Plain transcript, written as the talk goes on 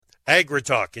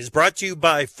AgriTalk is brought to you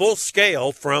by Full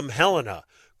Scale from Helena.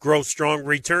 Grow strong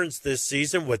returns this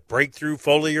season with breakthrough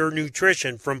foliar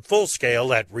nutrition from Full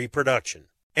Scale at Reproduction.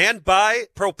 And by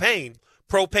Propane.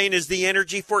 Propane is the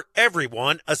energy for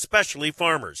everyone, especially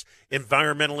farmers.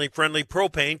 Environmentally friendly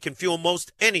propane can fuel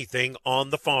most anything on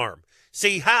the farm.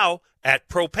 See how at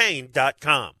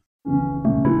propane.com.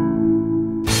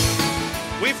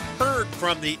 We've heard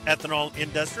from the ethanol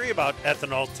industry about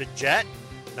ethanol to jet.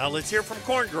 Now let's hear from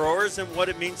corn growers and what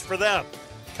it means for them.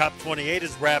 COP28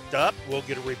 is wrapped up. We'll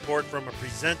get a report from a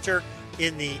presenter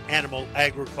in the animal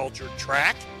agriculture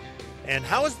track. And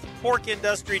how is the pork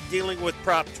industry dealing with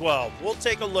Prop 12? We'll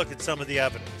take a look at some of the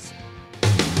evidence.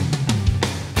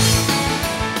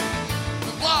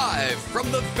 Live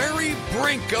from the very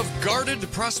brink of guarded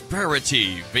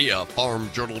prosperity via Farm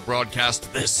Journal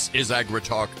broadcast, this is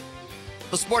AgriTalk.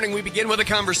 This morning we begin with a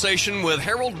conversation with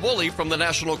Harold Woolley from the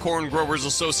National Corn Growers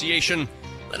Association.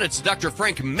 Then it's Dr.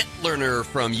 Frank Mitlerner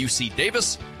from UC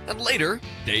Davis. And later,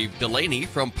 Dave Delaney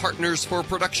from Partners for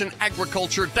Production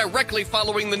Agriculture. Directly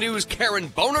following the news, Karen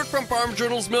Bonert from Farm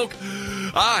Journal's Milk.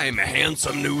 I'm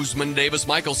handsome newsman Davis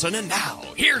Michelson. And now,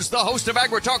 here's the host of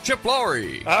AgriTalk, Chip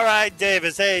Lowry. All right,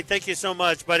 Davis. Hey, thank you so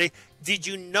much, buddy. Did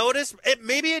you notice,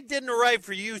 maybe it didn't arrive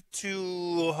for you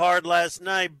too hard last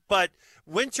night, but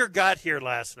winter got here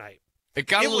last night. It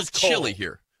got a little chilly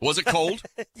here. Was it cold?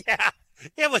 Yeah,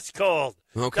 it was cold.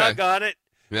 Okay. Doggone it.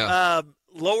 Yeah.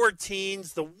 Lower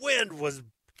teens. The wind was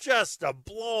just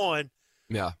blowing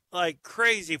like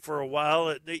crazy for a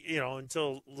while,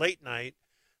 until late night.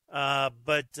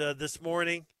 But this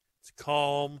morning, it's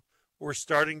calm. We're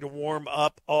starting to warm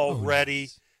up already.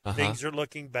 Oh, nice. Things are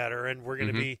looking better, and we're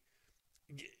going to be,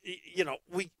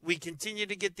 we continue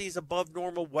to get these above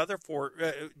normal weather for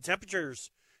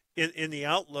temperatures in the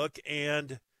outlook,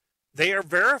 and they are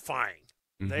verifying.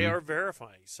 They are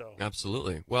verifying. So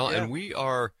absolutely. Well, and we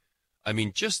are,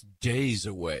 just days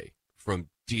away from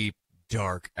deep,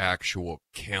 dark, actual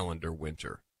calendar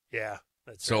winter. Yeah.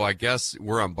 That's so right. I guess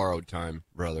we're on borrowed time,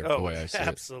 brother, the way I see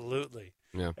absolutely.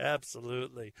 it. Yeah.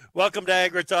 Absolutely. Welcome to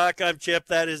AgriTalk. I'm Chip.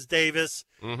 That is Davis.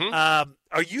 Mm-hmm.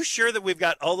 Are you sure that we've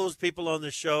got all those people on the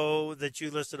show that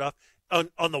you listed off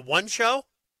on the one show?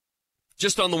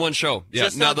 Just on the one show. Yeah.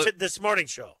 Just now on this morning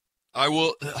show. I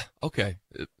will. Okay.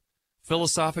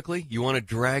 Philosophically, you want to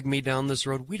drag me down this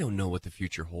road? We don't know what the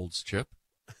future holds, Chip.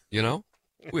 We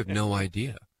have no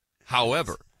idea.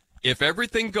 However, if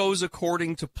everything goes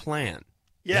according to plan.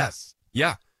 Yes.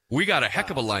 Yeah. We got a heck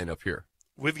of a lineup here.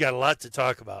 We've got a lot to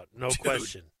talk about. No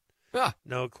question. Yeah.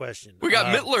 No question. We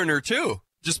got Mitlerner, too.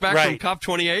 Just back from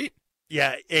COP28.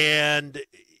 Yeah. And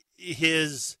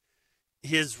his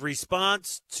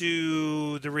response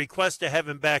to the request to have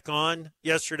him back on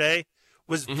yesterday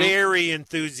was very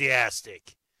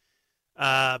enthusiastic.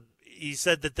 He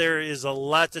said that there is a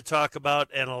lot to talk about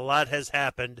and a lot has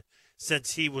happened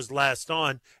since he was last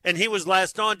on. And he was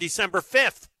last on December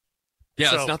 5th. Yeah,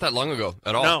 so, it's not that long ago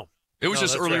at all. No. It was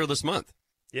just earlier this month.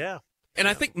 Yeah. And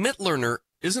I think Mitlerner,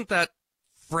 isn't that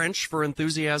French for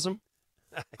enthusiasm?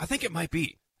 I think it might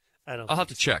be. I'll have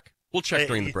to check. We'll check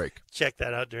during the break. Check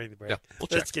that out during the break. Yeah, we'll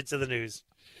check. Let's get to the news.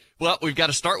 Well, we've got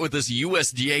to start with this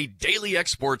USDA daily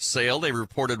export sale. They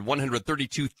reported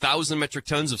 132,000 metric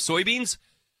tons of soybeans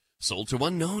sold to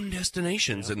unknown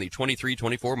destinations in the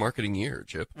 23-24 marketing year,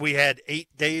 Chip. We had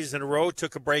 8 days in a row,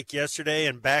 took a break yesterday,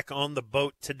 and back on the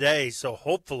boat today. So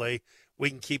hopefully we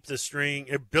can keep the string,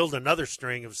 build another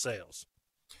string of sales.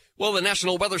 Well, the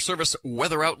National Weather Service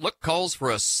weather outlook calls for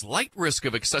a slight risk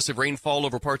of excessive rainfall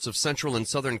over parts of central and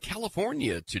southern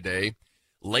California today.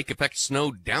 Lake effect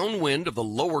snow downwind of the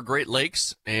lower Great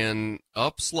Lakes and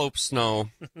upslope snow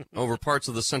over parts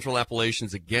of the central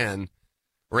Appalachians again.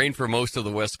 Rain for most of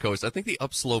the West Coast. I think the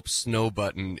upslope snow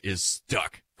button is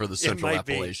stuck for the central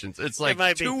Appalachians. It's like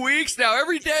 2 weeks now,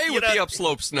 every day with the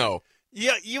upslope snow.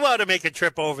 Yeah, you ought to make a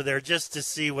trip over there just to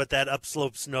see what that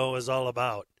upslope snow is all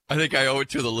about. I think I owe it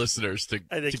to the listeners to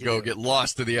go get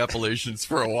lost in the Appalachians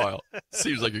for a while.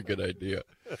 Seems like a good idea.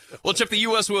 Well, Chip, the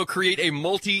U.S. will create a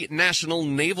multinational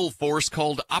naval force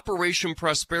called Operation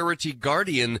Prosperity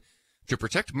Guardian to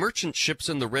protect merchant ships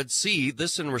in the Red Sea.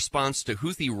 This in response to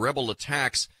Houthi rebel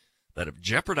attacks that have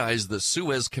jeopardized the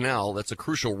Suez Canal. That's a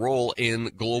crucial role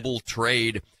in global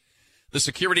trade. The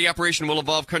security operation will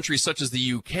involve countries such as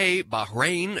the UK,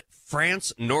 Bahrain,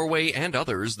 France, Norway, and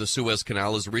others. The Suez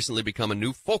Canal has recently become a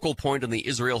new focal point in the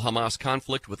Israel-Hamas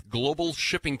conflict, with global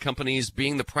shipping companies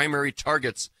being the primary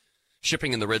targets.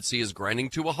 Shipping in the Red Sea is grinding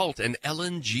to a halt, and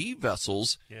LNG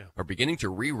vessels are beginning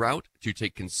to reroute to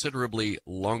take considerably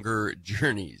longer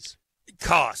journeys.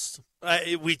 Cost.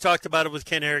 We talked about it with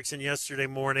Ken Erickson yesterday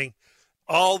morning.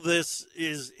 all this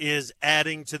is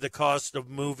adding to the cost of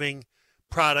moving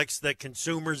products that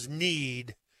consumers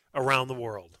need around the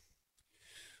world.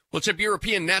 Well, Chip,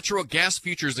 European natural gas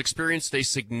futures experienced a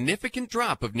significant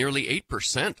drop of nearly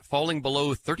 8%, falling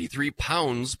below 33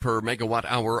 pounds per megawatt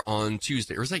hour on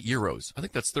Tuesday. Or is that euros? I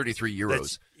think that's 33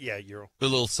 euros. Euro. The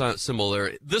little symbol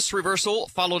there. This reversal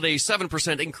followed a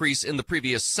 7% increase in the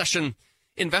previous session.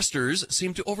 Investors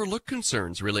seem to overlook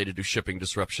concerns related to shipping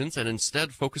disruptions and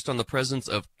instead focused on the presence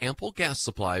of ample gas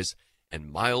supplies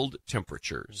and mild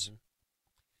temperatures. Mm-hmm.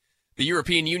 The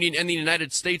European Union and the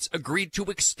United States agreed to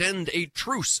extend a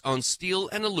truce on steel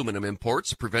and aluminum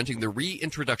imports, preventing the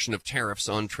reintroduction of tariffs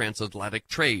on transatlantic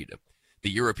trade. The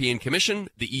European Commission,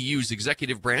 the EU's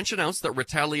executive branch, announced that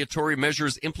retaliatory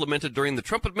measures implemented during the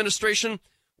Trump administration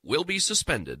will be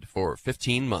suspended for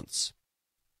 15 months.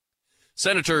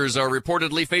 Senators are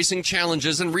reportedly facing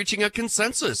challenges in reaching a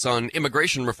consensus on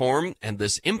immigration reform, and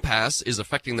this impasse is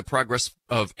affecting the progress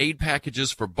of aid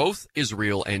packages for both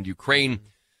Israel and Ukraine.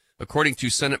 According to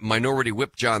Senate Minority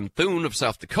Whip John Thune of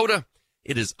South Dakota,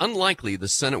 it is unlikely the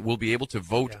Senate will be able to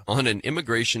vote on an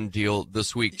immigration deal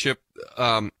this week. Chip,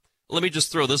 let me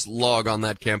just throw this log on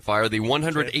that campfire. The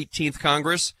 118th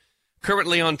Congress,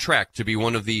 currently on track to be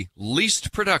one of the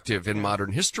least productive in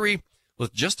modern history,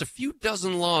 with just a few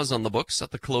dozen laws on the books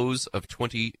at the close of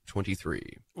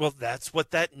 2023. Well, that's what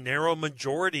that narrow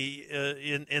majority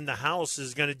in the House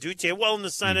is going to do to you. Well, in the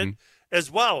Senate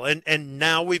as well. And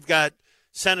now we've got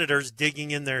senators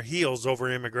digging in their heels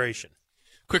over immigration.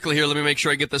 Quickly here, let me make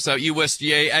sure I get this out.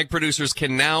 USDA ag producers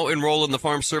can now enroll in the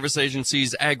Farm Service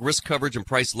Agency's ag risk coverage and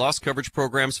price loss coverage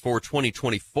programs for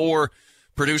 2024.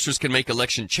 Producers can make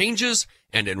election changes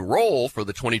and enroll for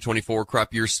the 2024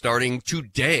 crop year starting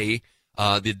today.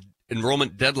 The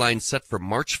enrollment deadline set for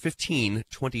March 15,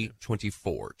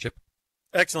 2024. Chip?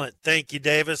 Excellent. Thank you,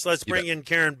 Davis. Let's bring in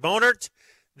Karen Bonert,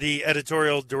 the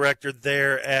editorial director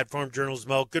there at Farm Journal's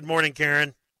Milk. Good morning,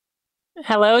 Karen.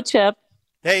 Hello, Chip.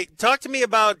 Hey, talk to me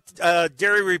about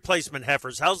dairy replacement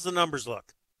heifers. How's the numbers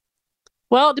look?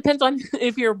 Well, it depends on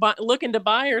if you're looking to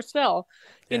buy or sell.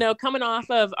 You know, coming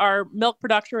off of our milk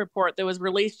production report that was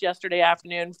released yesterday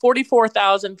afternoon,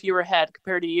 44,000 fewer head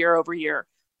compared to year over year.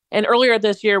 And earlier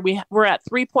this year, we're at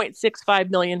 3.65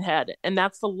 million head. And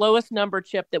that's the lowest number,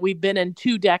 Chip, that we've been in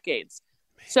 2 decades.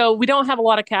 So we don't have a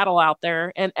lot of cattle out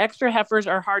there, and extra heifers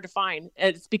are hard to find.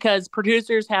 It's because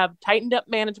producers have tightened up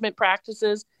management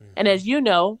practices, and as you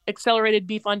know, accelerated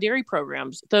beef on dairy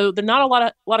programs. So there's not a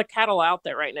lot of cattle out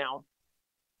there right now.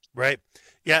 Right.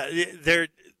 Yeah. The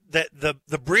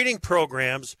breeding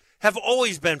programs have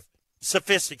always been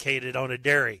sophisticated on a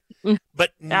dairy,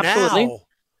 but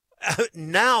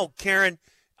now, Karen,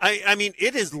 I mean,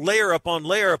 it is layer upon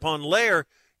layer upon layer.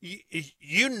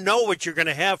 You know what you're going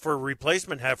to have for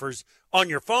replacement heifers on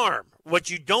your farm.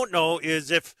 What you don't know is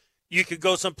if you could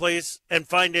go someplace and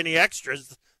find any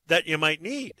extras that you might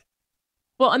need.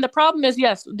 Well, and the problem is,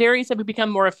 yes, dairies have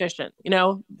become more efficient.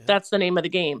 That's the name of the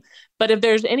game. But if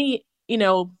there's any,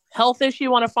 health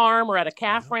issue on a farm or at a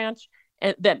calf ranch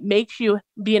that makes you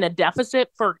be in a deficit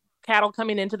for cattle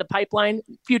coming into the pipeline,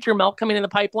 future milk coming in the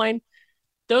pipeline,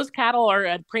 those cattle are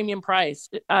at premium price.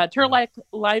 Turlock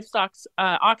Livestock's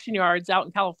auction yards out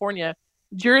in California,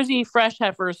 Jersey fresh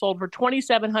heifers sold for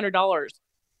 $2,700.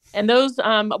 And those,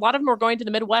 a lot of them are going to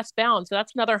the Midwest bound. So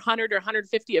that's another 100 or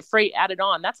 150 of freight added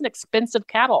on. That's an expensive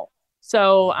cattle.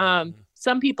 So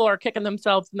some people are kicking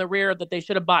themselves in the rear that they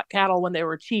should have bought cattle when they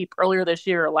were cheap earlier this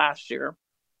year or last year.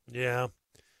 Yeah.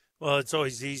 Well, it's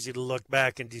always easy to look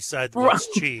back and decide what's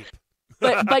cheap.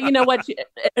 But you know what?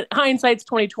 Hindsight's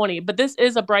 20/20. But this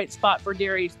is a bright spot for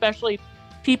dairy, especially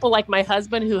people like my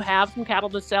husband who have some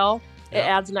cattle to sell. It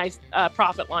adds a nice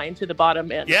profit line to the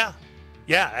bottom end. Yeah,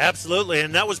 absolutely.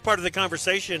 And that was part of the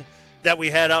conversation that we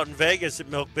had out in Vegas at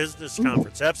Milk Business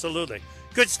Conference. Absolutely.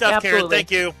 Good stuff, Absolutely. Karen. Thank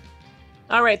you.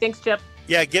 All right. Thanks, Chip.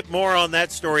 Yeah, get more on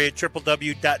that story at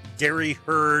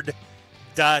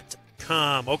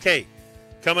www.dairyherd.com. Okay,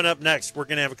 coming up next, we're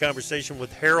going to have a conversation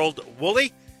with Harold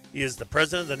Woolley. He is the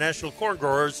president of the National Corn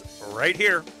Growers right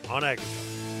here on AgriTalk.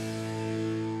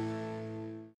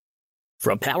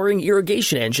 From powering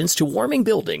irrigation engines to warming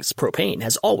buildings, propane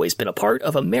has always been a part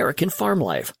of American farm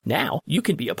life. Now, you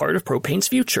can be a part of propane's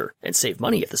future and save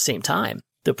money at the same time.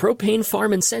 The Propane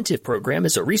Farm Incentive Program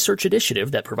is a research initiative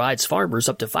that provides farmers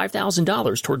up to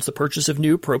 $5,000 towards the purchase of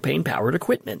new propane-powered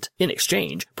equipment. In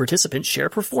exchange, participants share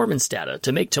performance data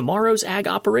to make tomorrow's ag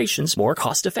operations more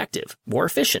cost-effective, more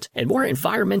efficient, and more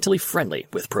environmentally friendly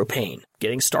with propane.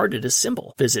 Getting started is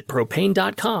simple. Visit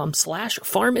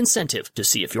propane.com/farm incentive to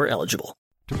see if you're eligible.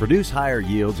 To produce higher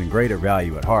yields and greater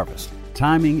value at harvest,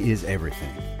 timing is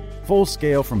everything. Full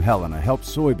Scale from Helena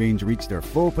helps soybeans reach their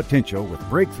full potential with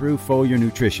breakthrough foliar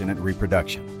nutrition and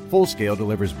reproduction. Full Scale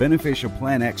delivers beneficial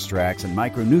plant extracts and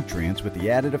micronutrients with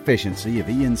the added efficiency of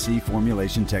ENC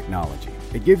formulation technology.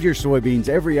 It gives your soybeans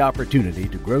every opportunity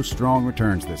to grow strong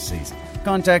returns this season.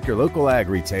 Contact your local ag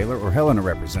retailer or Helena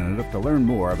representative to learn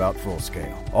more about Full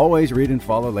Scale. Always read and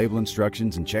follow label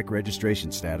instructions and check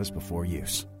registration status before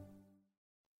use.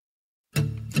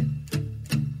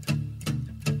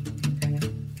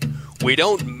 We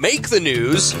don't make the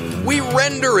news, we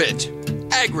render it.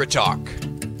 AgriTalk.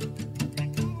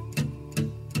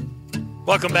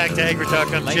 Welcome back to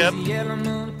AgriTalk. I'm Chip.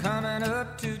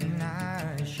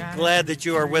 Glad that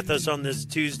you are with us on this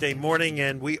Tuesday morning,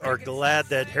 and we are glad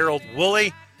that Harold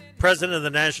Woolley, president of the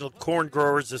National Corn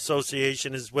Growers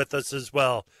Association, is with us as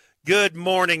well. Good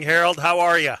morning, Harold. How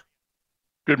are you?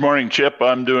 Good morning, Chip.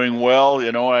 I'm doing well.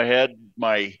 You know, I had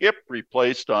my hip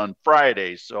replaced on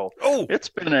Friday, so it's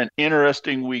been an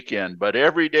interesting weekend. But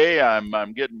every day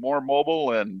I'm getting more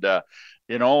mobile, and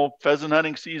pheasant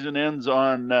hunting season ends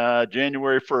on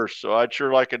January 1st, so I'd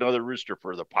sure like another rooster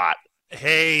for the pot.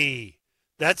 Hey,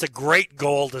 that's a great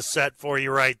goal to set for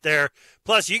you right there.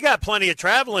 Plus, you got plenty of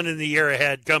traveling in the year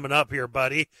ahead coming up here,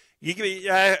 buddy.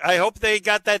 I hope they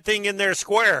got that thing in there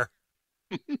square.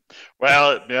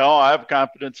 Well, I have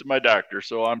confidence in my doctor,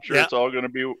 so I'm sure it's all going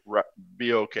to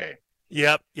be okay.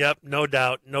 Yep, no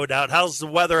doubt. How's the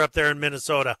weather up there in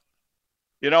Minnesota?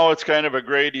 It's kind of a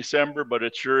gray December, but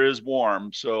it sure is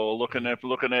warm. So looking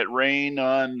at rain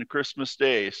on Christmas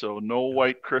Day, so no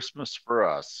white Christmas for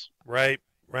us. Right.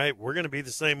 We're going to be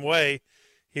the same way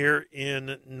here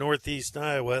in Northeast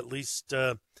Iowa. At least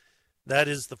that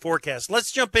is the forecast.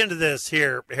 Let's jump into this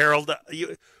here, Harold.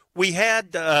 We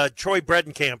had Troy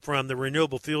Bredenkamp from the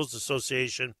Renewable Fuels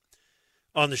Association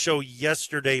on the show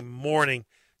yesterday morning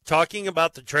talking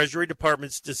about the Treasury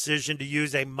Department's decision to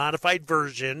use a modified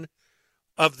version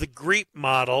of the GREEP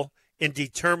model in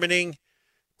determining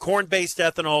corn-based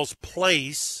ethanol's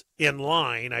place in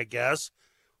line, I guess,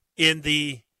 in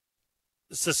the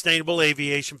sustainable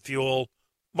aviation fuel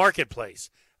marketplace,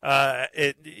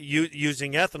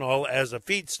 using ethanol as a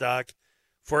feedstock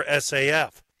for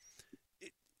SAF.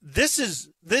 This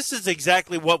is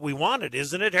exactly what we wanted,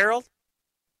 isn't it, Harold?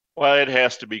 Well, it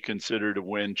has to be considered a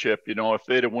win, Chip. If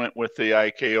they'd have went with the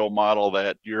ICAO model,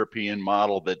 that European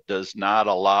model that does not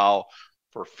allow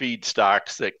for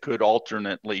feedstocks that could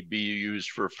alternately be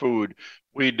used for food,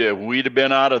 we'd have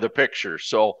been out of the picture.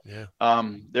 So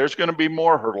there's going to be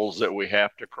more hurdles that we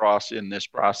have to cross in this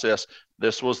process.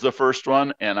 This was the first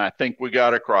one, and I think we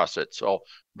got across it. So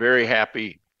very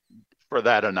happy for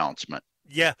that announcement.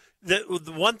 Yeah, the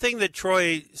one thing that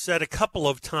Troy said a couple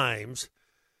of times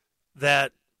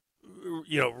that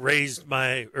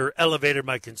elevated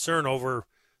my concern over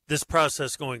this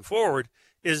process going forward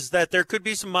is that there could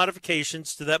be some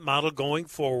modifications to that model going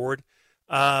forward.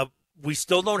 We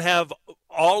still don't have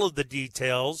all of the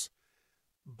details,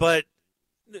 but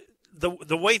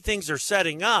the way things are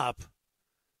setting up,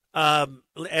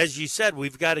 as you said,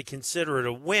 we've got to consider it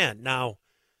a win. Now,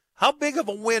 how big of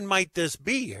a win might this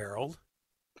be, Harold?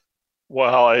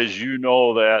 Well, as you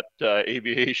know, that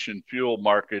aviation fuel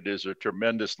market is a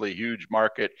tremendously huge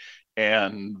market,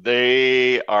 and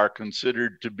they are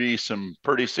considered to be some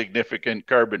pretty significant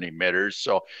carbon emitters.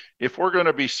 So if we're going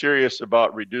to be serious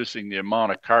about reducing the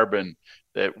amount of carbon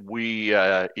that we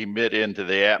emit into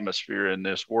the atmosphere in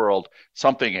this world,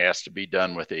 something has to be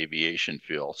done with aviation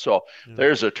fuel. So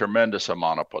there's a tremendous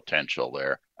amount of potential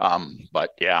there. But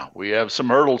we have some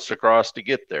hurdles to cross to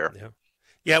get there.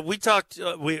 Yeah, we talked.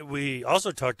 We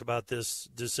also talked about this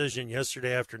decision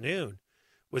yesterday afternoon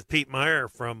with Pete Meyer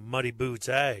from Muddy Boots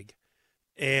Ag,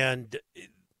 and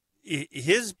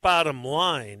his bottom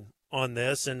line on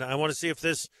this, and I want to see if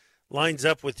this lines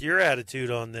up with your attitude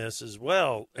on this as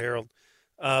well, Harold.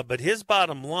 But his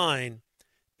bottom line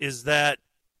is that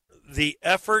the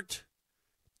effort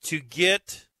to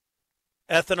get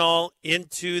ethanol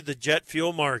into the jet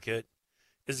fuel market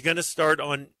is going to start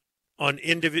on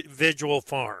individual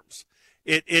farms.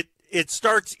 It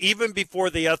starts even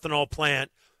before the ethanol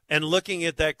plant and looking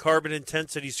at that carbon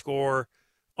intensity score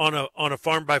on a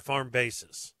farm by farm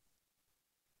basis.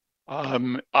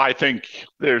 I think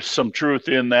there's some truth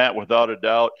in that without a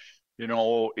doubt.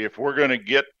 If we're going to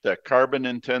get the carbon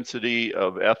intensity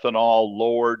of ethanol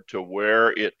lowered to where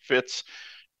it fits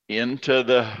into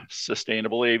the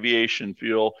sustainable aviation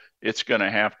fuel, it's going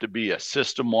to have to be a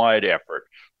system-wide effort.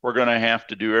 We're going to have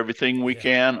to do everything we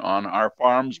can on our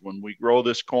farms when we grow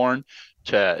this corn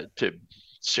to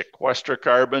sequester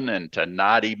carbon and to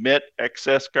not emit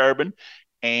excess carbon.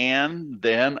 And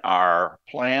then our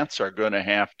plants are going to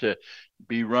have to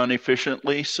be run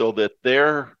efficiently so that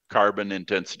their carbon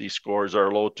intensity scores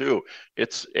are low too.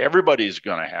 Everybody's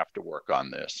going to have to work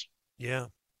on this. Yeah,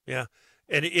 yeah.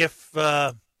 And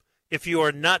if you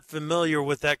are not familiar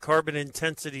with that carbon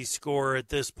intensity score at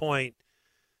this point,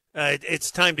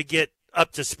 it's time to get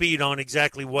up to speed on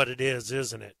exactly what it is,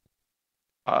 isn't it?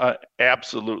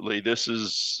 Absolutely. This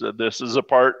is a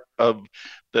part of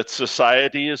that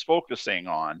society is focusing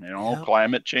on. Yeah.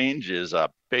 Climate change is a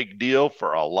big deal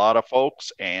for a lot of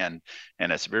folks, and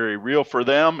it's very real for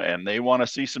them, and they want to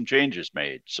see some changes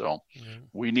made. So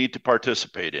we need to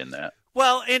participate in that.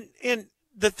 Well, and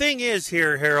the thing is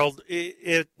here, Harold,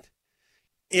 in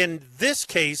this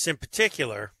case in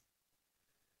particular,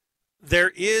 there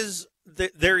is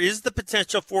the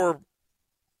potential for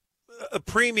a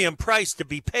premium price to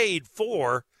be paid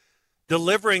for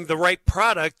delivering the right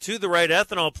product to the right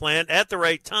ethanol plant at the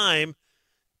right time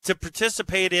to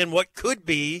participate in what could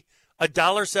be a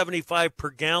 $1.75 per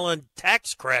gallon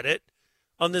tax credit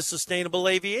on the sustainable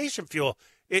aviation fuel.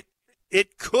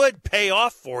 It could pay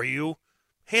off for you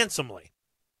handsomely.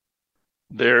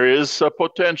 There is a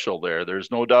potential there.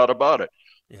 There's no doubt about it.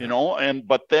 Yeah.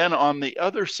 But then on the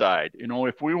other side,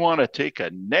 if we want to take a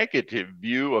negative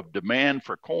view of demand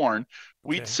for corn,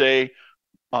 we'd say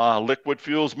liquid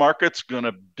fuels market's going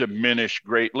to diminish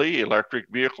greatly. Electric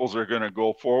vehicles are going to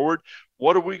go forward.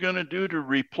 What are we going to do to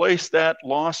replace that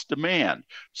lost demand?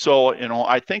 So,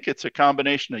 I think it's a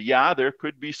combination of, there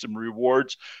could be some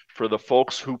rewards for the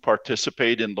folks who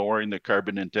participate in lowering the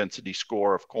carbon intensity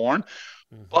score of corn,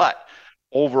 but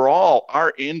overall,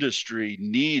 our industry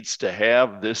needs to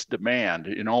have this demand.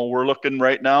 We're looking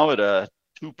right now at a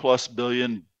 2+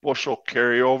 billion bushel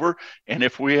carryover. And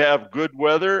if we have good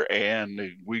weather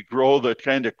and we grow the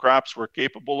kind of crops we're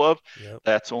capable of,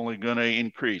 that's only going to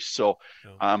increase. So,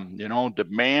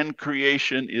 demand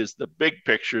creation is the big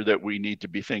picture that we need to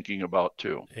be thinking about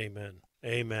too.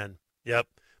 Amen. Yep.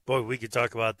 Boy, we could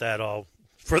talk about that all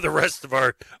for the rest of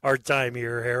our time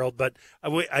here, Harold. But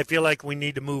I feel like we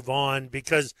need to move on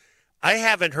because I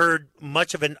haven't heard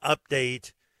much of an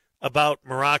update about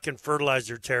Moroccan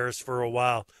fertilizer tariffs for a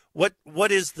while.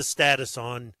 What is the status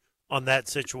on that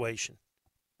situation?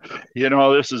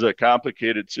 This is a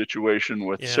complicated situation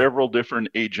with several different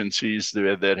agencies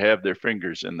that have their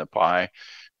fingers in the pie.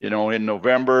 In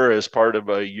November, as part of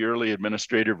a yearly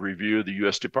administrative review, the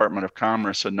U.S. Department of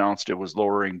Commerce announced it was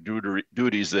lowering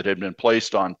duties that had been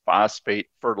placed on phosphate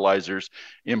fertilizers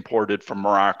imported from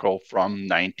Morocco from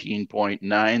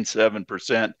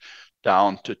 19.97%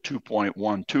 down to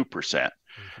 2.12%.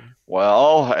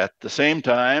 Well, at the same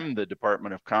time, the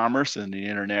Department of Commerce and the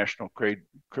International Trade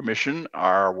Commission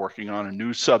are working on a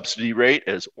new subsidy rate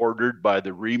as ordered by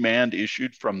the remand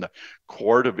issued from the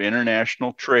Court of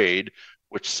International Trade,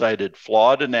 which cited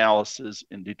flawed analysis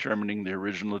in determining the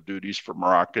original duties for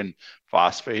Moroccan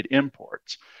phosphate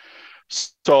imports.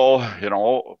 So,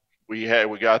 we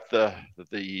got the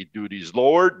duties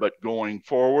lowered, but going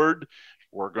forward,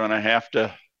 we're going to have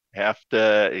to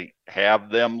have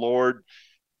them lowered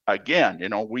again.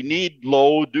 We need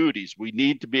low duties. We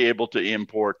need to be able to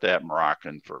import that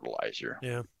Moroccan fertilizer.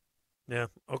 Yeah.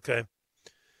 Okay.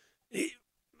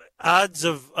 Odds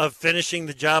of finishing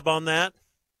the job on that?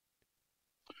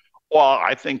 Well,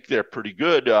 I think they're pretty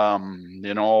good.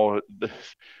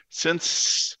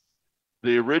 Since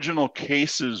the original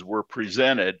cases were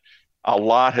presented, a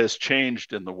lot has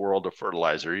changed in the world of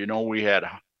fertilizer.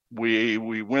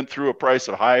 We went through a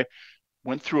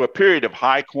period of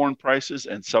high corn prices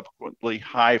and subsequently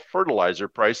high fertilizer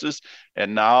prices,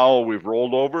 and now we've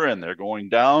rolled over and they're going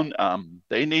down.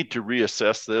 They need to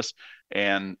reassess this,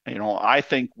 and I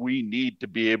think we need to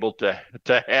be able to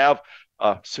have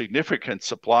a significant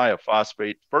supply of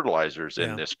phosphate fertilizers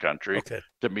in this country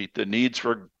to meet the needs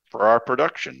for our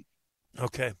production.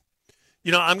 Okay.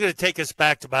 I'm going to take us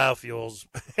back to biofuels,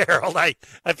 Harold. I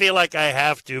feel like I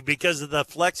have to because of the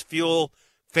Flex Fuel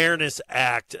Fairness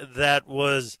Act that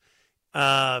was,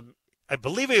 I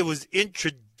believe it was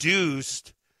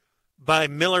introduced by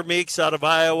Miller Meeks out of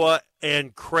Iowa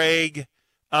and Craig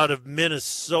out of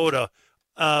Minnesota.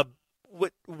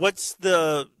 What's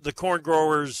the corn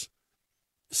growers'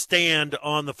 stand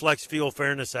on the Flex Fuel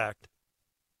Fairness Act?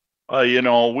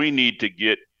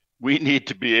 We need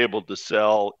to be able to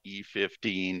sell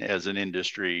E15 as an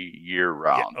industry year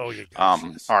round.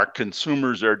 Our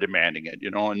consumers are demanding it.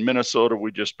 In Minnesota,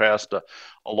 we just passed a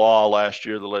law last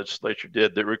year, the legislature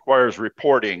did, that requires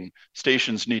reporting.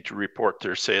 Stations need to report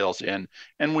their sales in,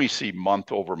 and we see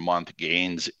month over month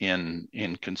gains in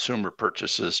consumer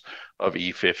purchases of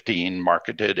E15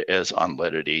 marketed as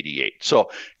unleaded 88.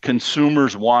 So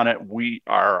consumers want it.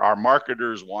 Our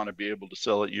marketers want to be able to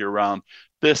sell it year round.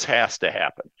 this has to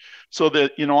happen. So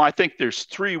that, I think there's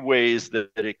three ways that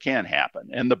it can happen.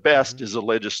 And the best is a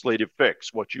legislative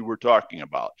fix, what you were talking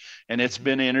about. And it's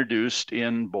been introduced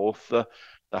in both the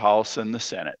House and the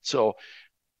Senate. So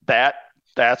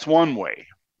that's one way.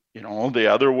 The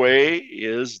other way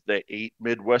is the 8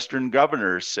 Midwestern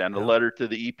governors send a letter to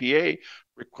the EPA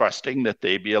requesting that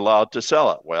they be allowed to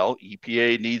sell it. Well,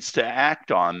 EPA needs to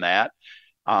act on that.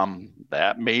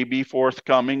 That may be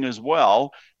forthcoming as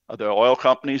well. The oil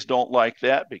companies don't like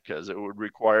that because it would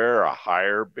require a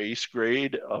higher base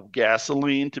grade of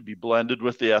gasoline to be blended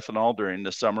with the ethanol during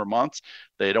the summer months.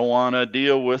 They don't want to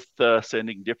deal with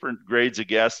sending different grades of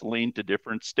gasoline to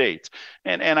different states.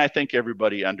 And I think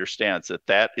everybody understands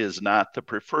that is not the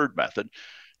preferred method.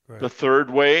 Right. The third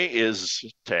way is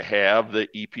to have the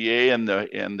EPA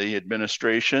and the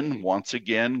administration once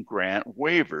again grant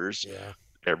waivers. Yeah.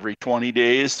 Every 20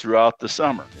 days throughout the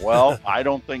summer. Well, I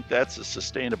don't think that's a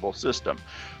sustainable system.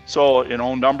 So,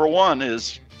 number one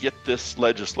is get this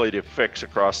legislative fix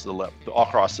across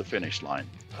the finish line.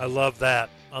 I love that.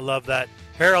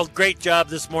 Harold, great job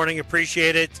this morning.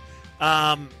 Appreciate it.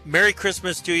 Merry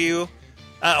Christmas to you.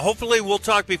 Hopefully we'll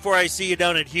talk before I see you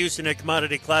down at Houston at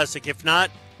Commodity Classic. If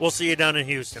not, we'll see you down in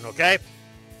Houston, okay?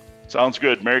 Sounds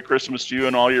good. Merry Christmas to you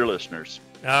and all your listeners.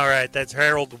 All right. That's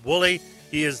Harold Woolley.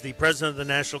 He is the president of the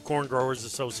National Corn Growers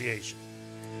Association.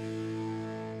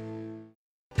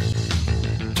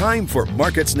 Time for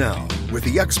Markets Now with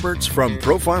the experts from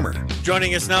Pro Farmer.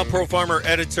 Joining us now, Pro Farmer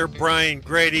editor Brian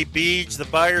Grady. Beach, the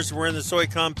buyers were in the soy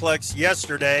complex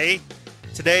yesterday.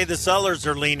 Today, the sellers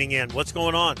are leaning in. What's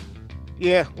going on?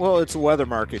 Yeah, well, it's a weather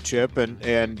market, Chip,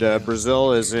 and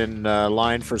Brazil is in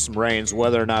line for some rains.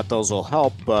 Whether or not those will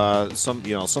help, some of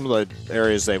the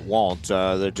areas they won't.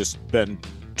 They've just been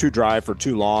too dry for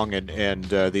too long, and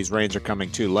these rains are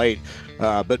coming too late.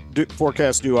 But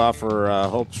forecasts do offer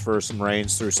hopes for some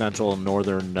rains through central and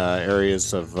northern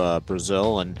areas of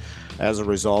Brazil, and as a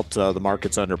result, the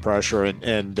market's under pressure.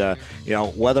 And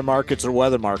weather markets are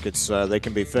weather markets. They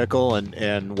can be fickle,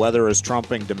 and weather is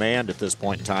trumping demand at this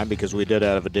point in time because we did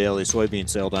have a daily soybean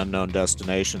sale to unknown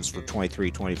destinations for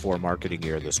 23-24 marketing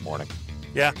year this morning.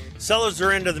 Yeah, sellers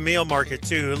are into the meal market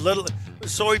too.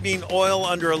 Soybean oil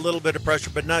under a little bit of pressure,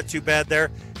 but not too bad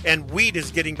there. And wheat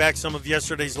is getting back some of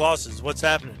yesterday's losses. What's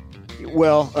happening?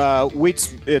 Well,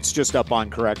 it's just up on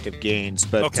corrective gains,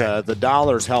 but okay. The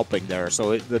dollar's helping there.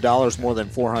 So the dollar's more than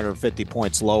 450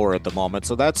 points lower at the moment,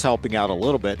 so that's helping out a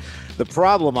little bit. The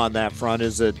problem on that front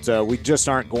is that we just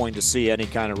aren't going to see any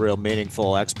kind of real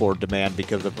meaningful export demand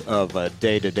because of a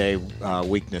day-to-day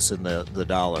weakness in the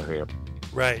dollar here.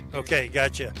 Right. Okay,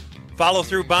 gotcha.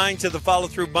 Follow-through buying to the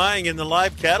follow-through buying in the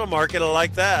live cattle market. I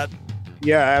like that.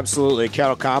 Yeah, absolutely.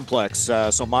 Cattle complex.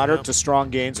 So moderate to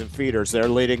strong gains in feeders. They're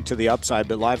leading to the upside,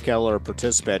 but live cattle are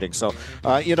participating. So,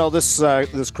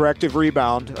 this corrective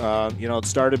rebound, it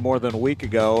started more than a week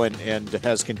ago and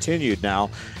has continued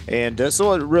now. And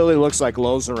so it really looks like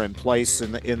lows are in place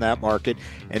in that market.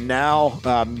 And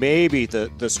now maybe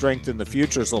the strength in the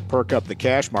futures will perk up the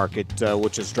cash market,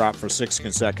 which has dropped for 6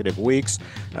 consecutive weeks.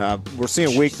 We're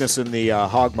seeing weakness in the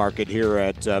hog market here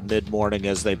at mid-morning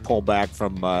as they pull back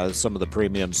from some of the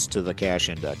premiums to the cash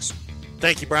index.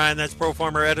 Thank you, Brian. That's Pro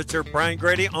Farmer editor Brian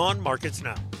Grady on Markets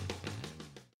Now.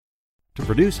 To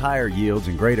produce higher yields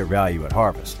and greater value at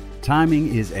harvest,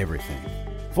 timing is everything.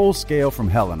 Full Scale from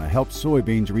Helena helps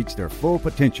soybeans reach their full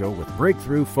potential with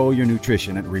breakthrough foliar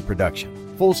nutrition and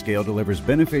reproduction. Full Scale delivers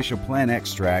beneficial plant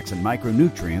extracts and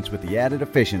micronutrients with the added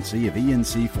efficiency of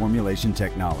ENC formulation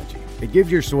technology. It gives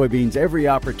your soybeans every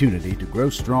opportunity to grow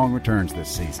strong returns this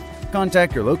season.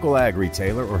 Contact your local ag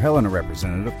retailer or Helena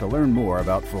representative to learn more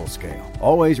about Full Scale.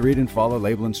 Always read and follow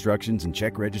label instructions and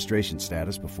check registration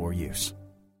status before use.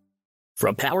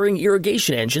 From powering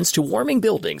irrigation engines to warming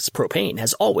buildings, propane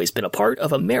has always been a part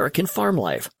of American farm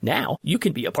life. Now, you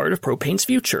can be a part of propane's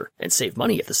future and save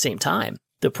money at the same time.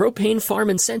 The Propane Farm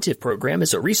Incentive Program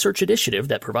is a research initiative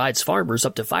that provides farmers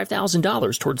up to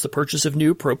 $5,000 towards the purchase of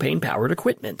new propane-powered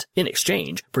equipment. In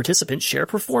exchange, participants share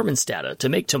performance data to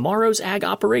make tomorrow's ag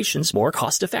operations more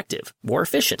cost-effective, more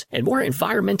efficient, and more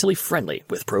environmentally friendly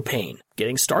with propane.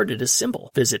 Getting started is simple.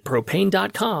 Visit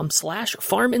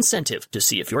propane.com/farm incentive to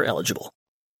see if you're eligible.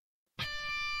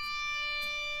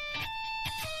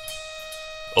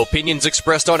 Opinions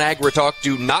expressed on AgriTalk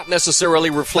do not necessarily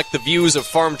reflect the views of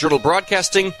Farm Journal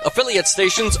Broadcasting, affiliate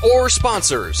stations, or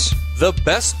sponsors. The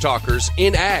best talkers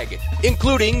in ag,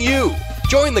 including you.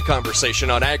 Join the conversation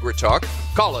on AgriTalk.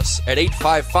 Call us at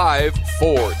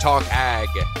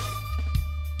 855-4TALK-AG.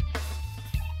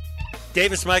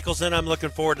 Davis Michelson, I'm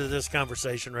looking forward to this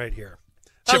conversation right here.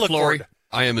 Chip Flory.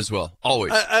 I am as well.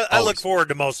 Always. I look forward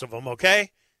to most of them.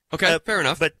 Okay. Okay. Fair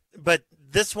enough. But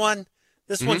this one's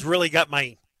really got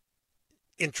my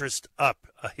interest up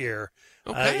here.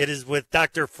 Okay. It is with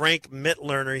Dr. Frank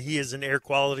Mitlerner. He is an air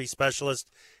quality specialist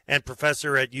and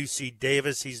professor at UC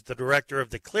Davis. He's the director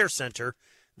of the Clear Center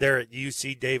there at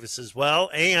UC Davis as well.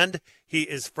 And he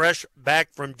is fresh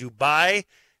back from Dubai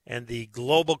and the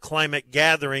global climate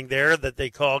gathering there that they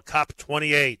call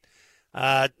COP28.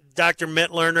 Dr.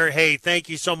 Mitlerner, hey, thank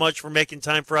you so much for making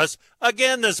time for us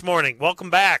again this morning. Welcome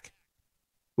back.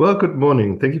 Well, good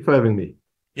morning. Thank you for having me.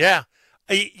 Yeah.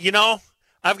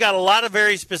 I've got a lot of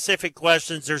very specific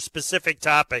questions or specific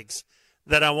topics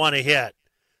that I want to hit,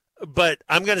 but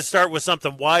I'm going to start with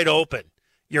something wide open.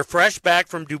 You're fresh back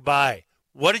from Dubai.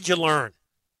 What did you learn?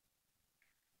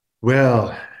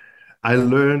 Well, I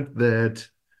learned that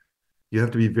you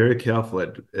have to be very careful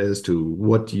as to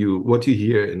what you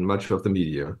hear in much of the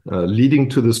media. Leading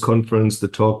to this conference, the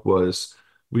talk was,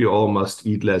 we all must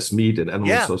eat less meat and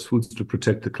animal source foods to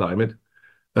protect the climate.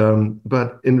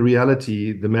 But in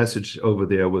reality, the message over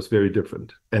there was very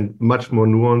different and much more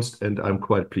nuanced, and I'm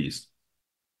quite pleased.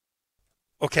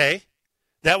 Okay.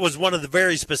 That was one of the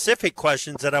very specific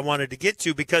questions that I wanted to get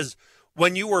to, because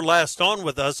when you were last on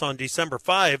with us on December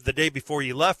 5, the day before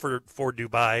you left for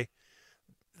Dubai,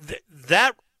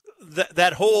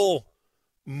 that whole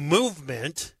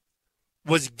movement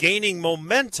was gaining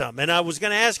momentum. And I was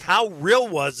going to ask, how real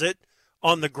was it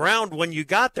on the ground when you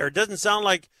got there? It doesn't sound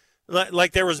like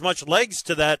there was much legs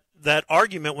to that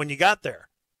argument when you got there.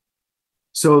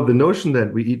 So the notion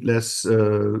that we eat less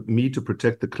meat to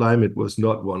protect the climate was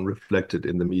not one reflected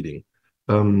in the meeting.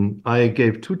 I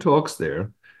gave 2 talks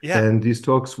there. Yeah. And these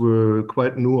talks were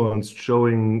quite nuanced,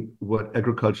 showing what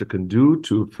agriculture can do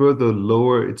to further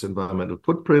lower its environmental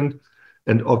footprint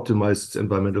and optimize its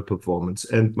environmental performance.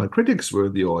 And my critics were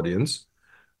the audience,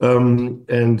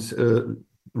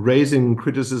 raising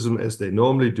criticism as they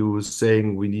normally do,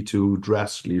 saying we need to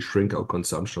drastically shrink our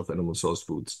consumption of animal source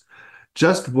foods.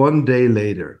 Just one day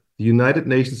later, the United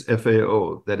Nations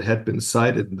FAO, that had been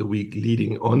cited in the week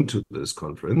leading on to this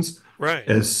conference,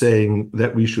 as saying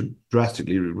that we should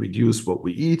drastically reduce what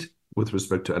we eat with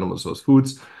respect to animal source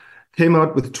foods, came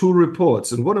out with 2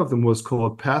 reports. And one of them was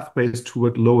called Pathways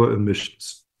Toward Lower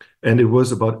Emissions. And it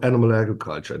was about animal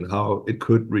agriculture and how it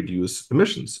could reduce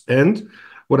emissions. And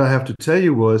what I have to tell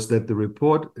you was that the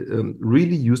report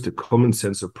really used a common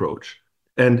sense approach.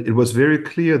 And it was very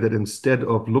clear that instead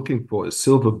of looking for a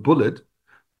silver bullet,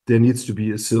 there needs to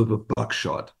be a silver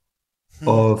buckshot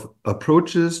of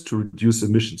approaches to reduce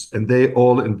emissions. And they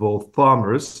all involve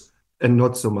farmers and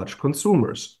not so much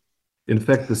consumers. In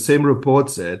fact, the same report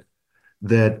said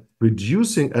that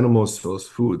reducing animal source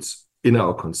foods in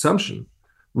our consumption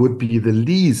would be the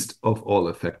least of all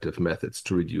effective methods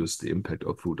to reduce the impact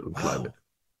of food on climate.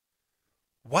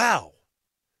 Wow.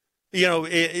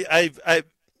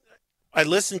 I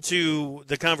listened to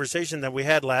the conversation that we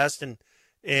had last,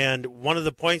 and one of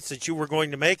the points that you were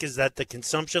going to make is that the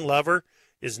consumption lever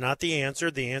is not the answer.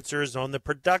 The answer is on the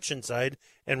production side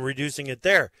and reducing it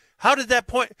there. How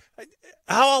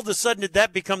all of a sudden did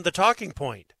that become the talking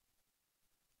point?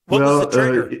 What was the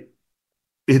trigger?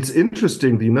 It's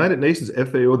interesting. The United Nations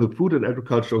FAO, the Food and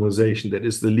Agriculture Organization, that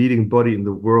is the leading body in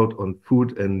the world on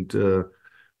food and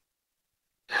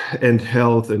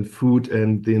health and food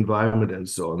and the environment and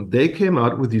so on. They came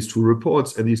out with these 2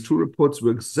 reports, and these 2 reports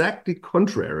were exactly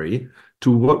contrary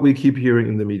to what we keep hearing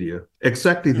in the media.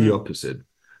 Exactly the opposite.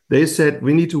 They said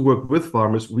we need to work with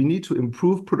farmers, we need to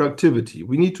improve productivity,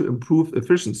 we need to improve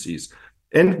efficiencies,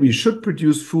 and we should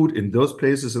produce food in those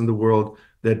places in the world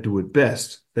that do it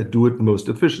best, that do it most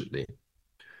efficiently.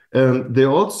 They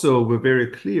also were very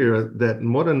clear that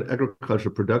modern agriculture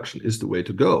production is the way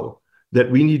to go,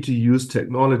 that we need to use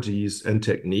technologies and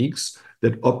techniques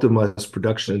that optimize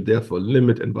production and therefore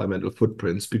limit environmental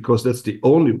footprints, because that's the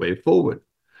only way forward.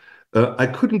 I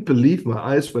couldn't believe my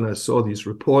eyes when I saw these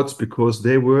reports, because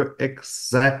they were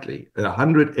exactly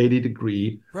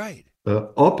 180-degree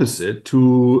opposite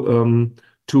to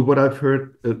what I've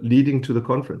heard leading to the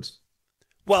conference.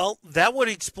 Well, that would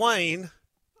explain,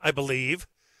 I believe,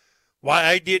 why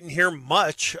I didn't hear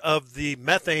much of the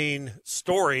methane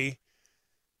story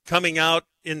coming out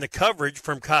in the coverage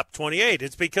from COP28.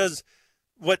 It's because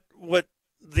what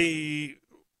the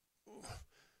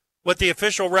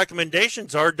official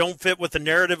recommendations are don't fit with the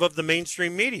narrative of the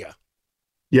mainstream media.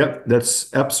 Yeah,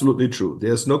 that's absolutely true.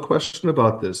 There's no question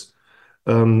about this.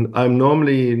 I'm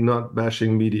normally not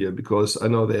bashing media because I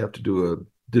know they have to do a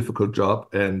difficult job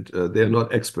and they're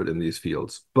not expert in these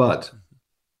fields. But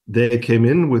they came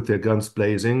in with their guns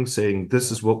blazing, saying, this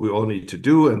is what we all need to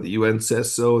do, and the UN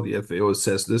says so, the FAO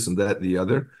says this and that and the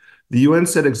other. The UN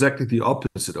said exactly the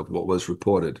opposite of what was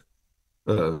reported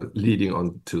leading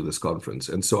on to this conference.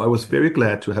 And so I was very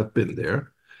glad to have been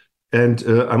there. And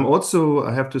I'm also,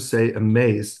 I have to say,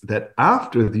 amazed that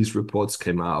after these reports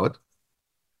came out,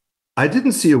 I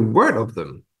didn't see a word of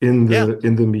them in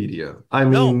the media. I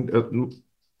mean,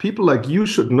 people like you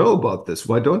should know about this.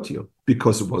 Why don't you?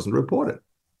 Because it wasn't reported.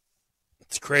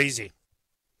 It's crazy.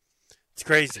 It's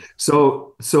crazy.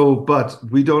 But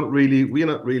we're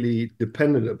not really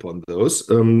dependent upon those.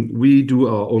 We do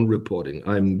our own reporting.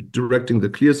 I'm directing the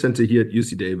CLEAR Center here at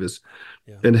UC Davis,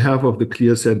 and half of the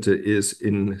CLEAR Center is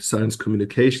in science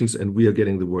communications, and we are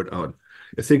getting the word out.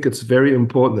 I think it's very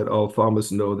important that our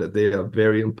farmers know that they are a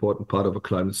very important part of a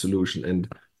climate solution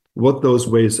and what those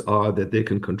ways are that they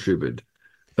can contribute.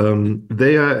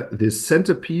 They are the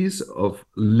centerpiece of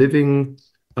living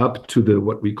up to the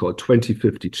what we call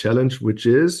 2050 challenge, which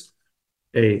is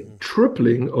a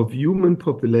tripling of human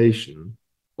population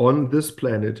on this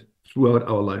planet throughout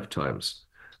our lifetimes.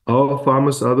 Our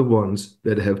farmers are the ones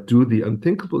that have to do the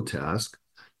unthinkable task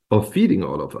of feeding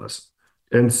all of us.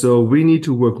 And so we need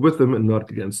to work with them and not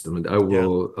against them. And I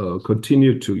will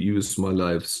continue to use my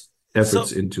life's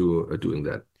efforts into doing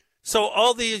that. So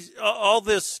all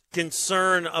this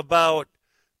concern about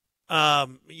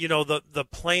the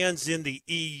plans in the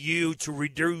EU to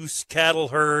reduce cattle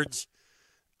herds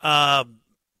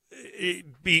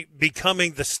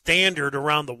becoming the standard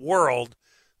around the world,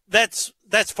 that's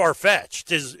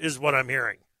far-fetched, is what I'm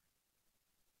hearing.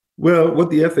 Well, what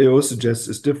the FAO suggests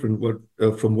is different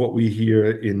from what we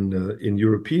hear in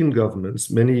European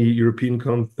governments. Many European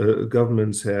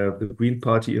governments have the Green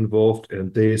Party involved,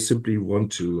 and they simply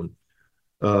want to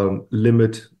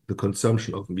limit the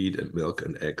consumption of meat and milk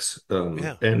and eggs,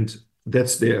 and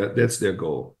that's their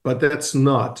goal. But that's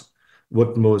not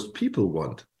what most people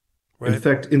want. Right. In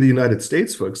fact, in the United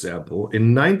States, for example,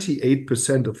 in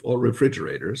 98% of all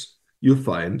refrigerators, you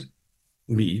find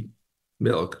meat,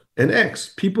 milk, and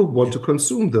eggs. People want to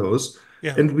consume those,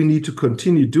 and we need to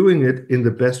continue doing it in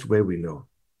the best way we know.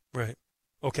 Right.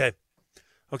 Okay.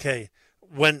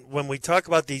 When we talk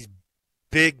about these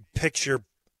big picture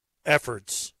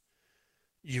efforts,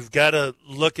 you've got to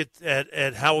look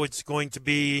at how it's going to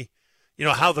be,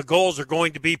 how the goals are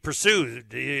going to be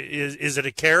pursued. Is it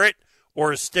a carrot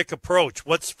or a stick approach?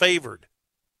 What's favored?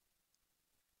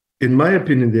 In my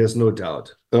opinion, there's no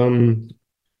doubt.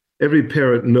 Every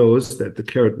parent knows that the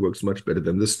carrot works much better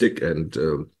than the stick, and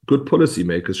good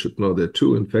policymakers should know that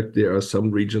too. In fact, there are some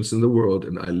regions in the world,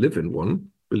 and I live in one,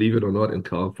 believe it or not, in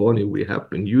California, we have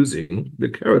been using the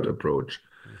carrot approach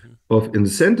of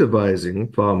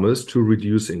incentivizing farmers to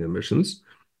reducing emissions,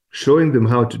 showing them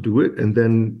how to do it, and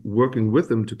then working with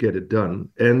them to get it done.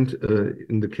 And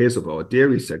in the case of our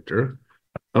dairy sector,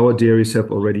 our dairies have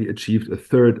already achieved a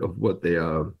third of what they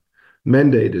are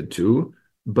mandated to,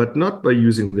 but not by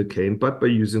using the cane, but by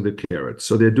using the carrot.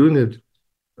 So they're doing it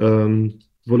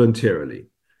voluntarily.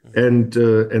 And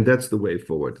that's the way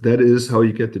forward. That is how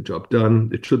you get the job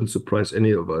done. It shouldn't surprise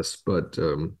any of us, but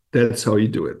that's how you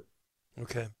do it.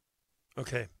 Okay.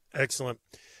 Excellent.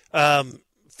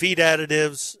 Feed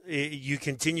additives, you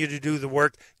continue to do the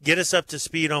work. Get us up to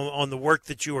speed on the work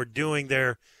that you are doing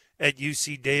there at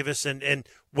UC Davis. And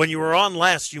when you were on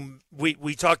last,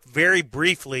 we talked very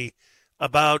briefly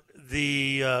about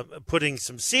the putting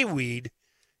some seaweed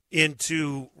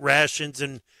into rations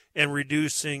and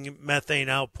reducing methane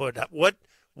output.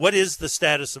 What is the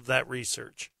status of that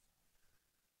research?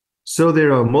 So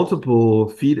there are multiple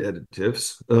feed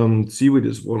additives. Seaweed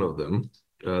is one of them.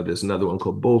 There's another one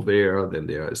called Bovaer. Then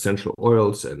there are essential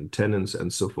oils and tannins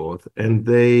and so forth. And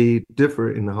they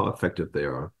differ in how effective they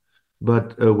are.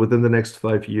 But within the next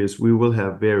 5 years, we will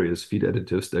have various feed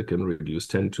additives that can reduce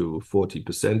 10 to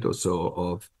 40% or so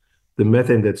of the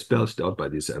methane that's belched out by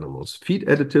these animals. Feed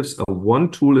additives are one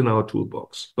tool in our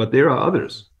toolbox, but there are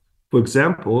others. For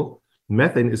example,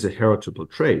 methane is a heritable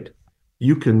trait.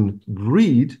 You can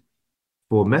breed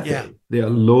for methane. Yeah. They are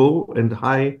low and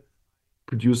high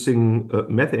producing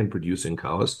methane producing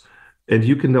cows, and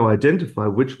you can now identify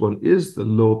which one is the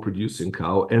low producing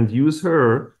cow and use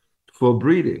her for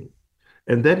breeding.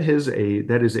 And that is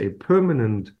a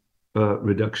permanent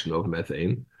reduction of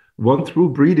methane, one through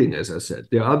breeding, as I said.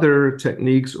 There are other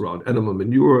techniques around animal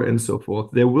manure and so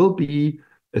forth. There will be,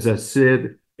 as I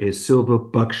said, a silver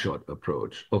buckshot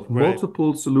approach of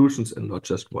multiple solutions and not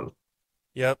just one.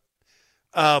 Yep.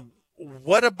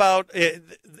 What about,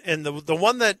 and the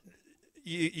one that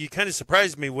you kind of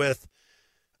surprised me with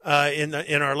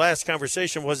in our last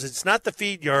conversation was it's not the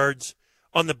feed yards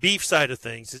on the beef side of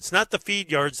things. It's not the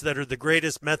feed yards that are the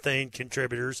greatest methane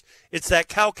contributors. It's that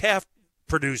cow-calf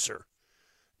producer.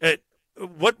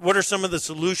 What are some of the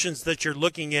solutions that you're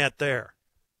looking at there?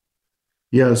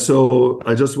 Yeah, so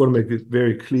I just want to make it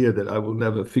very clear that I will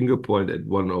never finger point at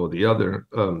one or the other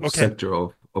sector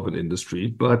of an industry,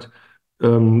 but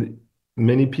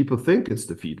many people think it's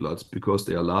the feedlots because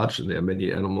they are large and there are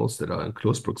many animals that are in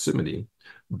close proximity.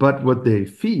 But what they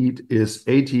feed is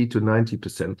 80 to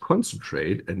 90%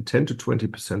 concentrate and 10 to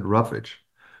 20% roughage.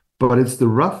 But it's the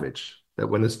roughage that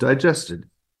when it's digested,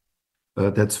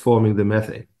 that's forming the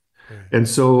methane. And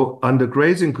so under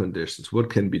grazing conditions, what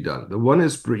can be done? The one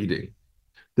is breeding.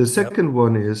 The second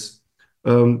one is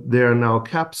there are now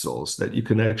capsules that you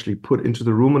can actually put into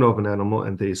the rumen of an animal,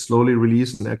 and they slowly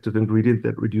release an active ingredient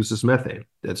that reduces methane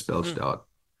that's belched out.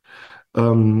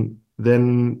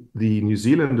 Then the New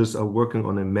Zealanders are working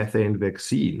on a methane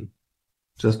vaccine.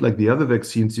 Just like the other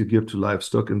vaccines you give to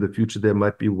livestock, in the future there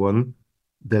might be one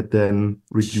that then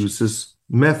reduces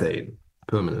methane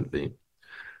permanently.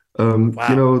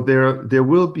 Wow. There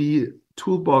will be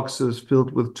toolboxes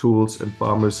filled with tools, and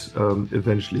farmers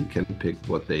eventually can pick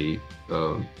what they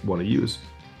want to use.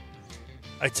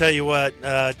 I tell you what,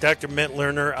 Dr.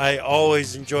 Mitlerner, I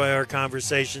always enjoy our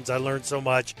conversations. I learned so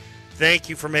much. Thank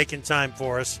you for making time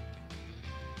for us.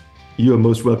 You are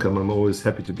most welcome. I'm always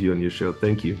happy to be on your show.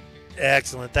 Thank you.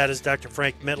 Excellent. That is Dr.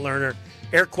 Frank Mitlerner,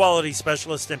 air quality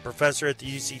specialist and professor at the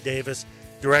UC Davis,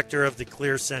 director of the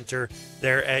Clear Center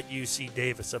there at UC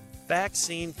Davis. A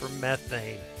vaccine for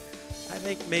methane. I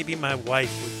think maybe my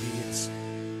wife would be in.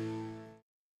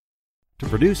 To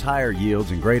produce higher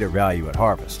yields and greater value at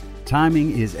harvest,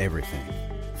 timing is everything.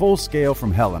 Full Scale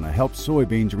from Helena helps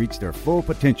soybeans reach their full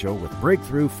potential with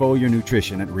breakthrough foliar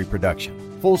nutrition and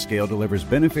reproduction. Full Scale delivers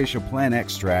beneficial plant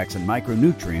extracts and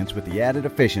micronutrients with the added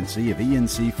efficiency of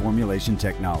ENC formulation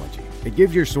technology. It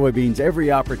gives your soybeans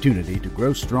every opportunity to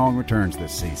grow strong returns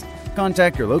this season.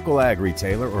 Contact your local ag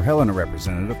retailer or Helena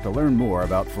representative to learn more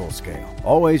about Full Scale.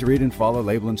 Always read and follow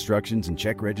label instructions and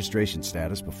check registration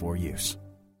status before use.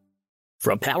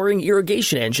 From powering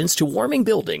irrigation engines to warming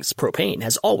buildings, propane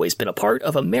has always been a part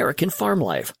of American farm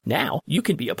life. Now, you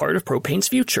can be a part of propane's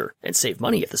future and save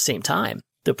money at the same time.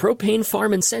 The Propane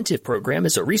Farm Incentive Program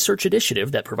is a research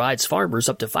initiative that provides farmers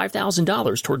up to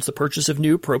 $5,000 towards the purchase of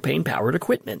new propane-powered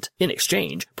equipment. In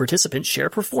exchange, participants share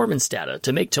performance data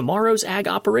to make tomorrow's ag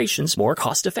operations more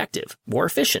cost-effective, more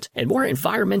efficient, and more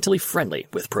environmentally friendly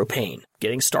with propane.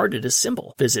 Getting started is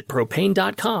simple. Visit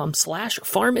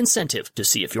propane.com/farm incentive to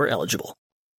see if you're eligible.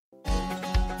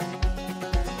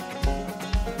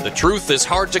 The truth is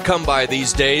hard to come by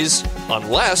these days,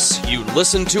 unless you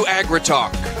listen to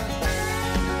AgriTalk.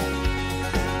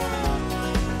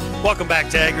 Welcome back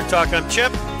to AgriTalk. I'm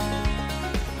Chip.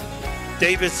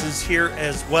 Davis is here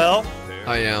as well.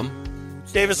 I am.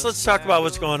 Davis, let's talk about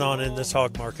what's going on in this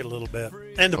hog market a little bit,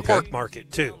 and the pork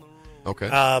market too. Okay.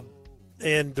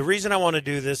 And the reason I want to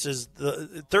do this is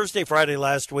the Thursday, Friday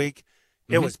last week,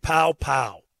 it was pow.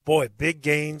 Boy, big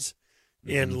gains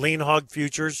in lean hog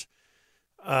futures.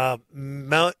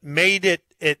 Made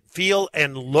it feel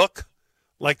and look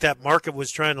like that market was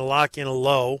trying to lock in a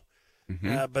low.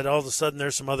 But all of a sudden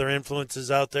there's some other influences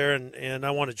out there, and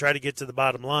I want to try to get to the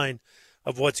bottom line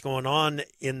of what's going on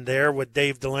in there with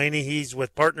Dave Delaney. He's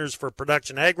with Partners for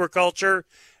Production Agriculture,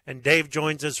 and Dave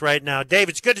joins us right now. Dave,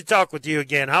 it's good to talk with you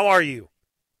again. How are you?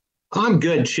 I'm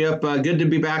good, Chip. Good to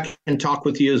be back and talk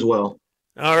with you as well.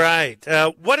 All right.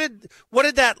 What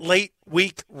did that late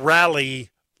week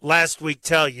rally last week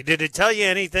tell you? Did it tell you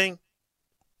anything?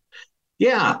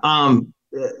 Yeah,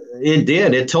 it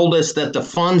did. It told us that the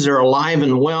funds are alive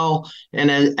and well.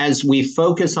 And as we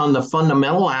focus on the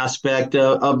fundamental aspect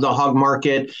of the hog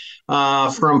market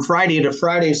from Friday to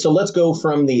Friday, so let's go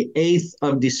from the 8th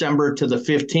of December to the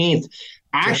 15th.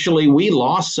 Actually, we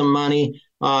lost some money.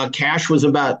 Cash was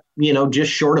about,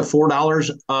 just short of $4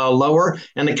 lower,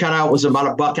 and the cutout was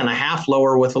about $1.50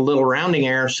 lower with a little rounding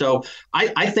error. So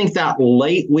I think that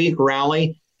late week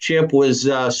rally, Chip, was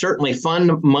certainly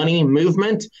fun money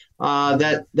movement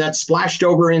that splashed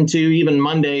over into even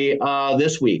Monday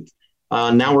this week.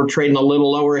 Now we're trading a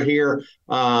little lower here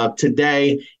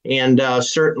today, and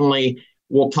certainly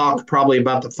we'll talk probably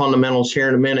about the fundamentals here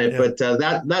in a minute. Yeah.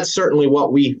 But that's certainly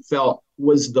what we felt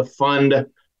was the fund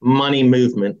money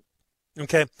movement.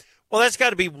 Okay. Well, that's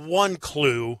got to be one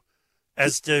clue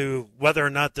as to whether or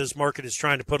not this market is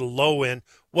trying to put a low in.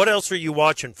 What else are you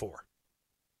watching for?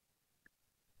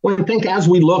 Well, I think as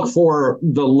we look for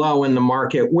the low in the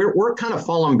market, we're kind of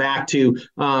falling back to,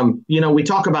 we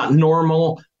talk about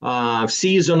normal,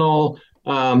 seasonal,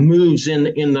 moves in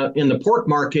the pork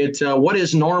market, what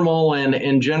is normal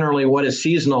and generally what is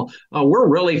seasonal. We're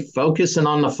really focusing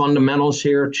on the fundamentals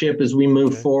here, Chip, as we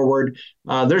move forward.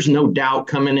 There's no doubt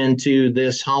coming into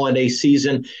this holiday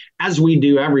season, as we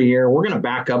do every year, we're going to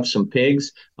back up some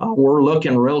pigs. We're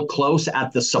looking real close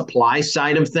at the supply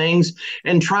side of things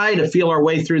and try to feel our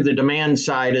way through the demand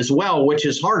side as well, which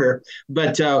is harder.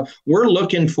 But we're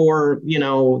looking for,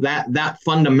 that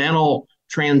fundamental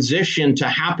transition to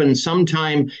happen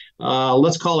sometime,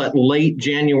 let's call it late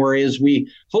January, as we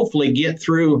hopefully get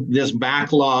through this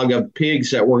backlog of pigs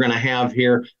that we're going to have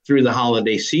here through the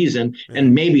holiday season,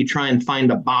 and maybe try and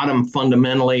find a bottom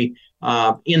fundamentally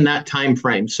in that time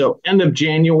frame. So end of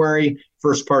January,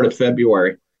 first part of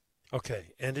February. Okay,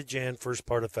 end of Jan, first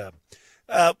part of Feb.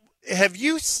 Have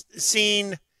you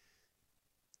seen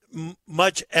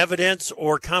much evidence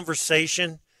or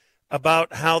conversation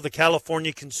about how the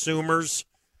California consumers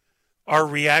are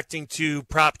reacting to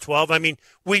Prop 12? I mean,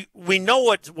 we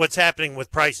know what's happening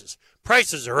with prices.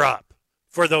 Prices are up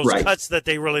for those cuts that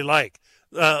they really like,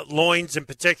 loins in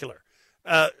particular.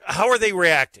 How are they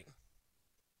reacting?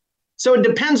 So it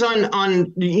depends on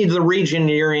the region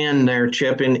you're in there,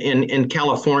 Chip, in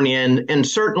California. And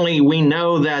certainly we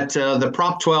know that the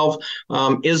Prop 12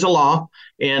 is a law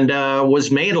and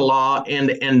was made a law.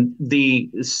 And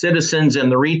the citizens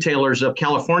and the retailers of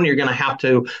California are going to have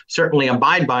to certainly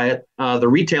abide by it. The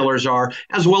retailers are,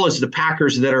 as well as the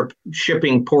packers that are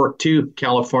shipping pork to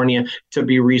California to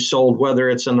be resold, whether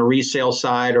it's on the resale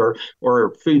side or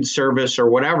food service or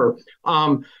whatever.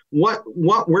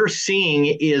 What we're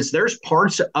seeing is there's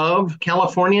parts of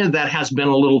California that has been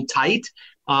a little tight,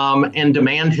 and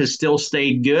demand has still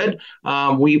stayed good.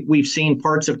 We've seen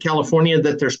parts of California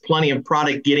that there's plenty of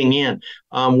product getting in.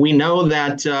 We know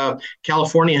that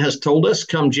California has told us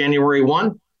come January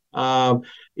 1,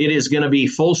 it is going to be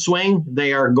full swing.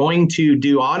 They are going to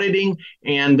do auditing,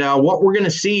 and what we're going to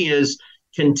see is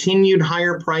continued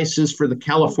higher prices for the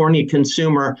California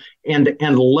consumer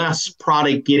and less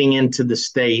product getting into the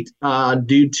state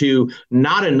due to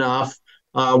not enough,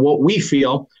 what we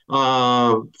feel,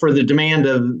 for the demand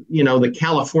of, the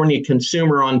California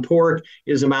consumer on pork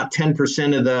is about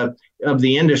 10% of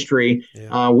the industry.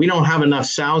 Yeah. We don't have enough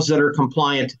sows that are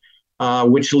compliant,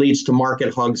 which leads to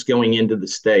market hogs going into the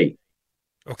state.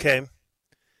 Okay.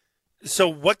 So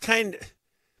what kind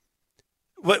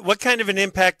of an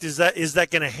impact is that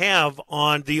going to have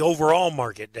on the overall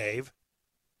market, Dave?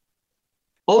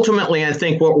 Ultimately, I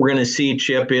think what we're going to see,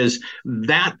 Chip, is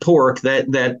that pork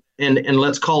that and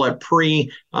let's call it Prop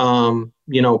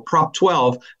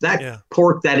 12,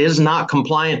 pork that is not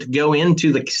compliant to go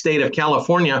into the state of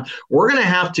California, we're going to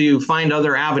have to find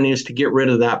other avenues to get rid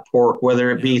of that pork,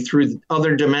 whether it be through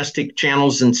other domestic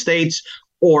channels and states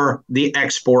or the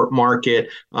export market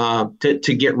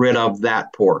to get rid of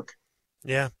that pork.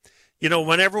 Yeah.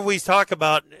 Whenever we talk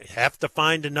about have to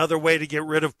find another way to get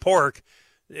rid of pork,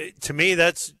 to me,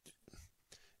 that's,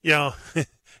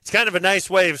 it's kind of a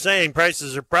nice way of saying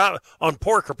prices are on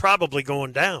pork are probably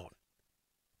going down.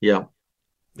 Yeah.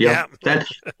 Yeah.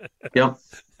 Yeah,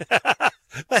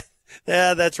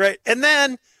 that's right. And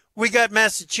then we got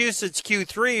Massachusetts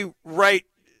Q3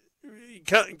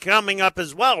 coming up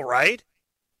as well, right?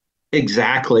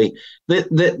 Exactly.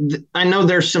 I know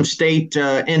there's some state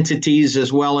entities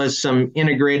as well as some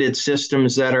integrated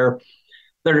systems that are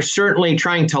certainly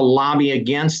trying to lobby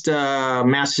against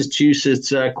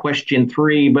Massachusetts Question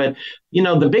 3. But,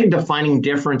 the big defining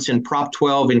difference in Prop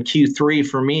 12 and Q3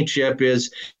 for me, Chip, is,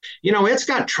 it's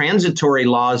got transitory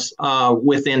laws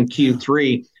within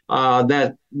Q3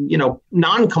 that,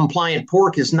 non-compliant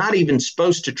pork is not even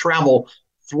supposed to travel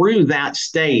through that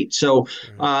state. So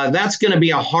that's going to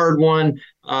be a hard one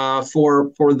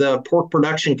for the pork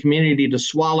production community to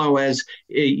swallow as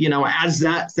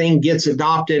that thing gets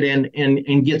adopted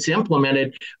and gets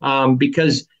implemented,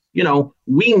 because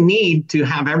we need to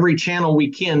have every channel we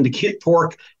can to get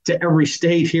pork to every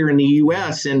state here in the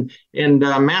U.S. and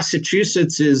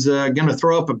Massachusetts is going to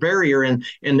throw up a barrier, and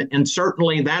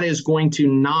certainly that is going to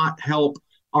not help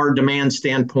our demand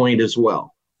standpoint as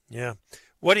well. Yeah.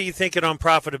 What are you thinking on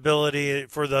profitability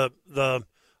for the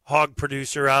hog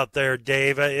producer out there,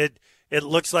 Dave? It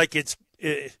looks like if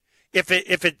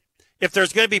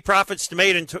there's going to be profits to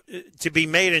be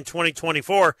made in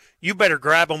 2024, you better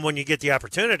grab them when you get the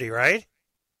opportunity, right?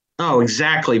 Oh,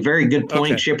 exactly. Very good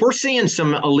point, Chip. We're seeing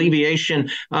some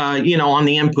alleviation, on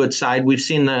the input side. We've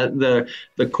seen the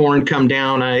corn come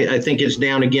down. I think it's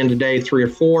down again today, 3 or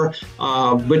 4.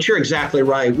 But you're exactly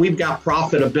right. We've got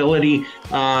profitability,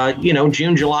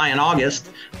 June, July, and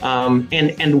August.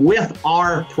 And with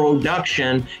our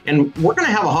production, and we're going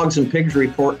to have a hogs and pigs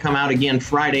report come out again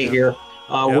Friday here.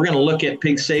 We're going to look at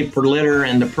pig save per litter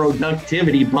and the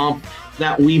productivity bump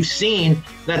that we've seen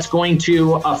that's going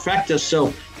to affect us.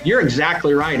 So you're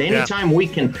exactly right. Anytime we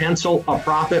can pencil a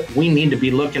profit, we need to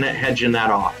be looking at hedging that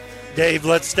off. Dave,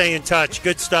 let's stay in touch.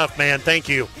 Good stuff, man. Thank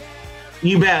you.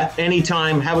 You bet.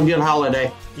 Anytime. Have a good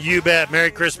holiday. You bet.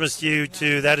 Merry Christmas to you,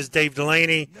 too. That is Dave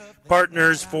Delaney,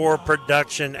 Partners for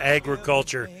Production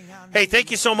Agriculture. Hey,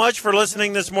 thank you so much for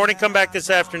listening this morning. Come back this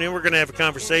afternoon. We're going to have a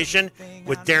conversation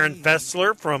with Darren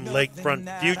Fessler from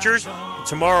Lakefront Futures. And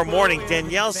tomorrow morning,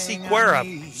 Danielle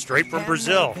Sequeira, straight from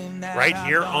Brazil, right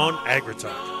here on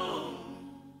AgriTalk.